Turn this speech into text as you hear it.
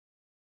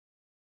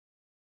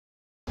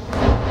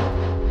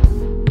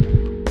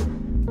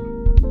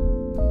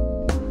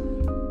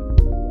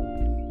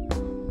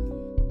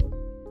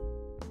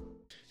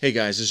Hey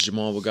guys, this is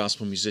Jamal with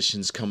Gospel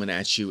Musicians coming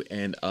at you,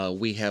 and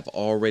we have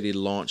already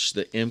launched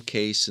the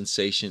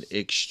MKSensation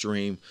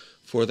Xtreme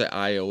for the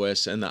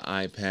iOS and the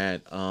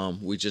iPad.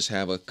 We just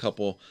have a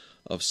couple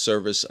of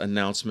service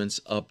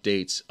announcements,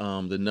 updates.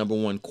 The number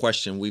one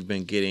question we've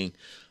been getting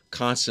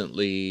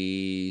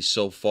constantly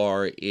so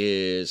far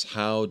is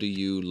how do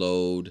you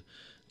load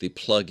the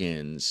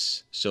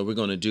plugins? So we're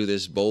going to do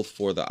this both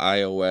for the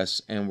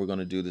iOS and we're going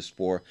to do this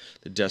for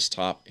the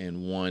desktop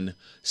in one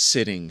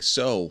sitting.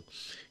 So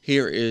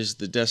here is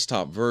the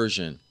desktop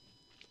version.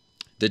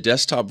 The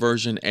desktop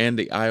version and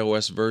the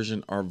iOS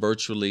version are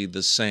virtually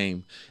the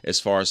same as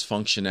far as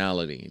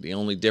functionality. The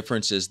only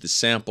difference is the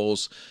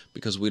samples,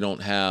 because we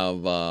don't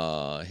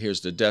have,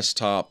 here's the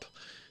desktop.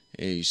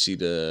 You see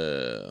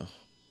you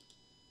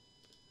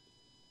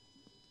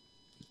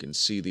can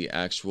see the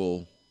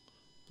actual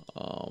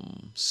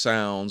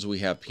sounds. We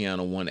have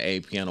piano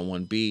 1A, piano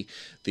 1B.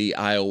 The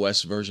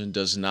iOS version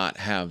does not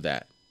have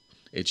that.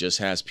 It just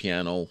has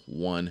piano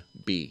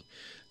 1B.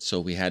 So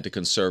we had to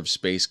conserve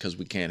space because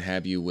we can't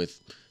have you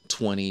with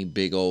 20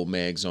 big old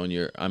gigs on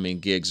your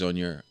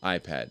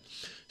iPad.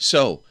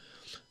 So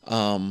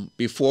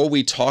before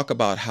we talk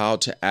about how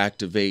to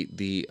activate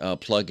the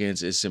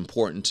plugins, it's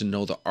important to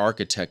know the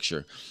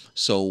architecture.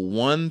 So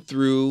 1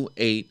 through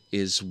 8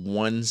 is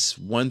 1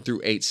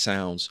 through 8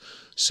 sounds.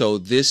 So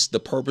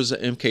the purpose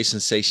of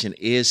MKSensation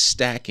is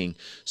stacking.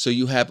 So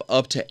you have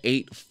up to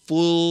 8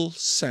 full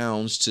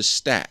sounds to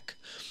stack.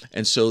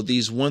 And so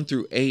these 1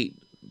 through 8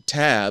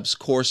 tabs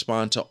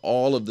correspond to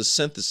all of the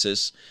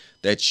synthesis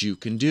that you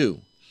can do.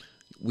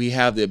 We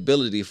have the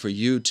ability for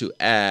you to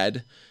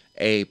add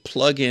a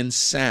plug-in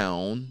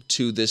sound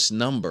to this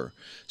number.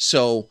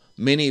 So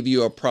many of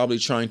you are probably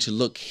trying to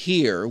look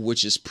here,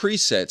 which is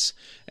presets,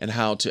 and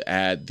how to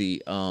add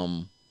the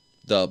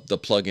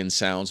plug-in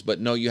sounds,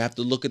 but no, you have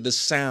to look at the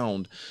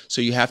sound.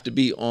 So you have to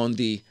be on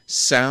the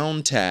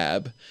sound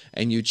tab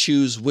and you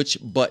choose which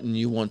button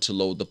you want to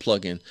load the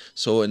plugin.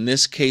 So in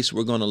this case,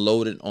 we're going to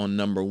load it on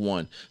number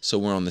 1. So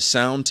we're on the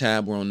sound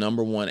tab, we're on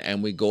number 1,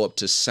 and we go up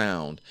to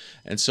sound.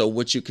 And so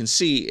what you can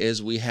see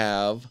is we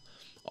have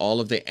all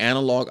of the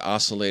analog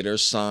oscillators,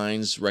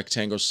 sines,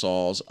 rectangle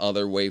saws,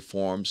 other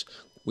waveforms.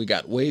 We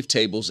got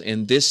wavetables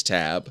in this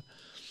tab.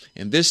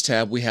 In this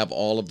tab, we have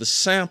all of the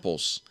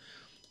samples,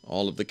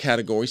 all of the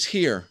categories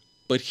here.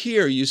 But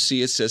here you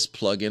see it says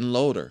plugin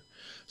loader.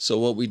 So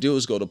what we do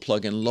is go to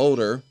plugin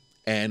loader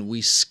and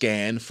we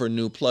scan for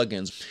new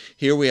plugins.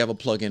 Here we have a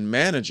plugin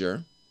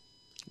manager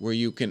where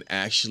you can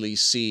actually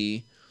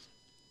see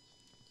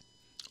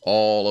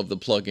all of the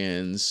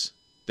plugins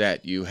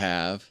that you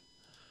have,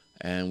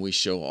 and we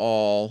show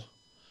all,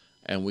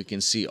 and we can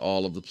see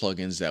all of the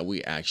plugins that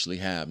we actually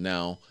have.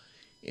 Now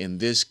in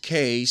this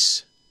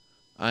case,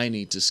 I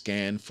need to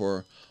scan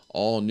for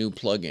all new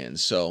plugins.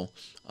 So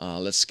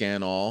let's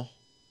scan all.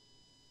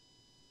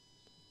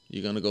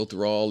 You're going to go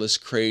through all this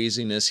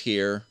craziness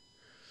here.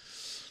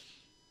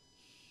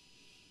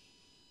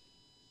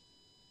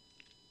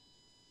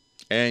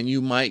 And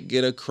you might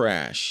get a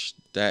crash.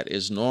 That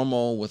is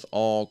normal with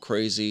all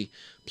crazy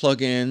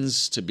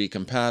plugins to be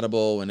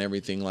compatible and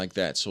everything like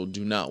that. So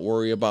do not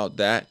worry about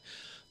that,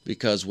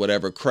 because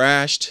whatever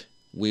crashed,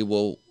 we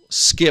will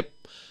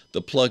skip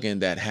the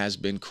plugin that has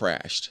been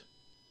crashed.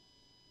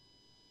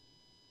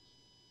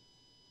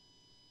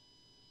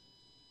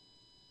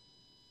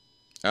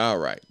 All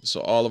right,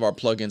 so all of our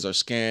plugins are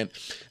scanned.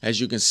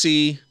 As you can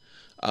see,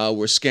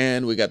 we're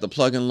scanned. We got the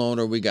plugin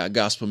loader. We got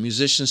gospel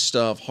musician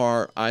stuff,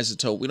 Heart,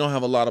 Isotope. We don't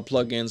have a lot of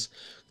plugins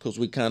because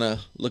we kind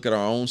of look at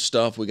our own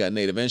stuff. We got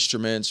Native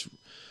Instruments,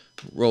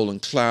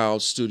 Rolling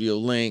Cloud, Studio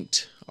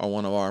Linked are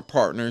one of our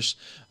partners,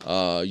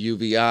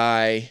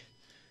 UVI,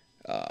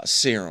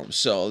 Serum.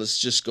 So let's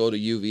just go to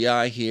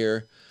UVI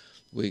here.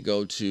 We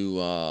go to,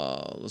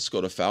 let's go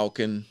to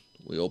Falcon.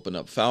 We open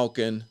up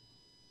Falcon.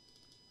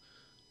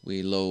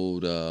 We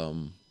load,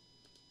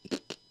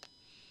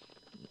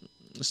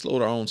 let's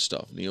load our own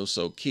stuff.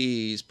 Neo-So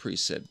keys,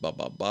 preset, blah,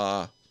 blah,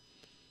 blah.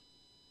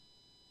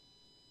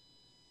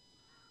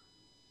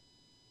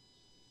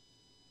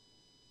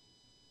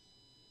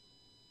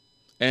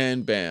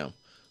 And bam,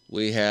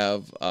 we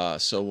have,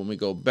 so when we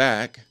go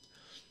back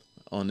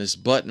on this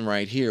button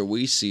right here,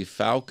 we see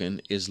Falcon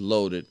is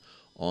loaded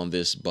on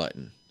this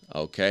button.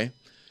 Okay,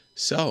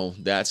 so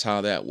that's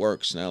how that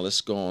works. Now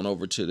let's go on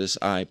over to this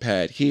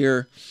iPad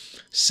here.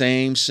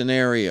 Same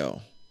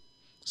scenario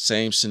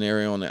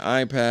on the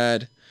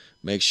iPad.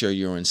 Make sure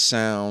you're in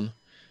sound.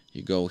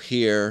 You go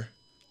here.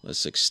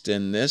 Let's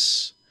extend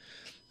this.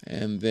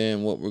 And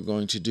then what we're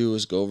going to do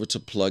is go over to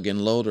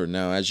plugin loader.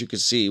 Now, as you can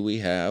see, we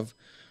have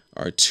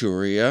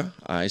Arturia,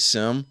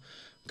 iSim,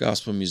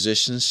 gospel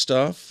musician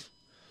stuff,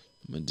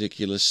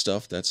 ridiculous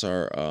stuff. That's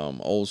our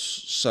old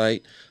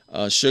site.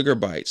 Sugar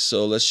Bytes.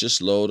 So let's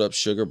just load up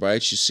Sugar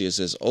Bytes. You see it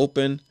says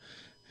open.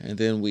 And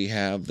then we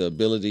have the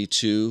ability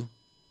to,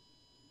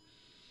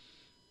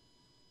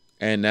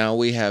 and now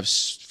we have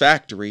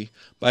Factory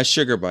by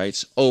Sugar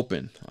Bytes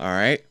open. All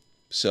right.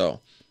 So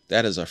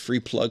that is a free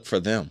plug for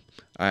them.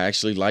 I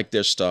actually like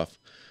their stuff.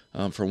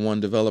 from one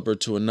developer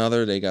to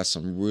another. They got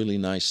some really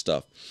nice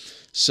stuff.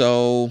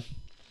 So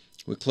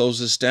we close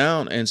this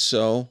down, and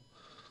so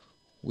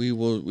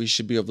we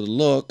should be able to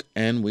look,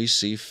 and we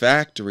see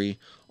factory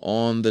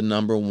on the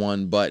number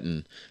 1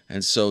 button.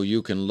 And so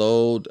you can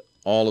load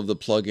all of the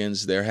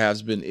plugins. There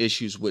has been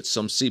issues with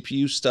some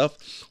CPU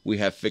stuff. We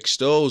have fixed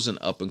those in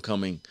up and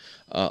coming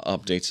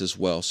updates as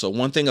well. So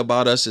one thing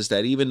about us is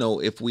that even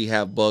though if we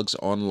have bugs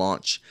on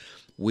launch,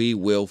 we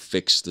will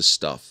fix the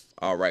stuff.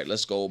 All right,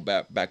 let's go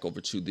back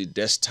over to the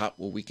desktop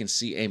where we can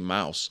see a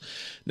mouse.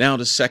 Now,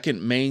 the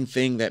second main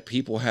thing that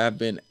people have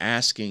been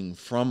asking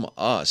from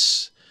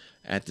us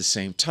at the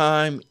same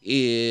time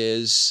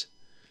is,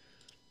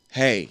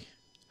 hey,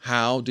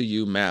 how do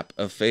you map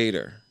a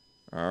fader?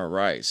 All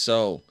right,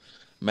 so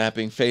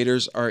mapping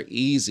faders are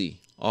easy.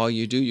 All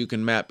you do, you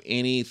can map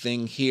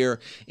anything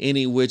here,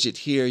 any widget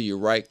here. You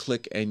right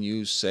click and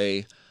you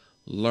say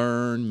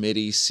Learn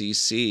MIDI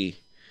CC.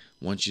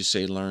 Once you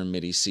say Learn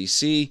MIDI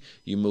CC,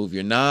 you move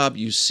your knob.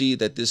 You see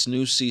that this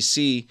new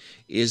CC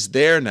is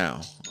there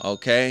now,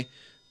 okay?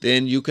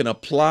 Then you can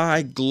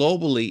apply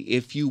globally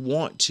if you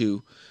want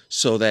to,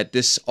 so that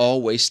this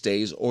always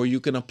stays, or you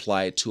can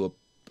apply it to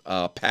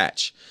a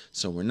patch.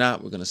 So we're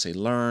going to say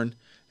Learn,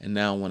 and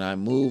now when I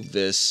move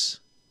this,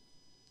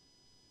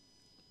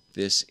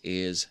 this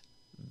is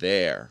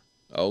there.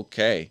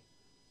 Okay.